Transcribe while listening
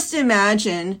Just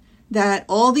imagine that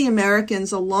all the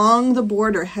Americans along the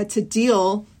border had to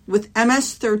deal with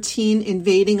MS-13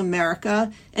 invading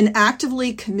America and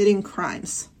actively committing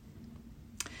crimes.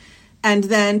 And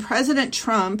then President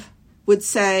Trump would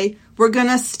say, we're going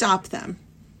to stop them.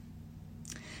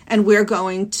 And we're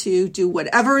going to do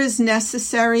whatever is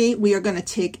necessary. We are going to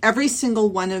take every single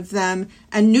one of them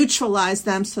and neutralize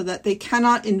them so that they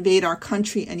cannot invade our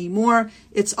country anymore.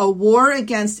 It's a war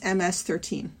against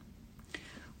MS-13.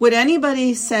 Would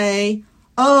anybody say,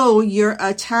 oh, you're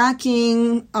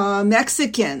attacking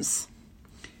Mexicans?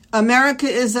 America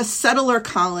is a settler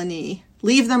colony.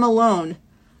 Leave them alone.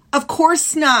 Of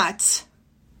course not.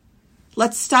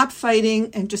 Let's stop fighting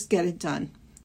and just get it done.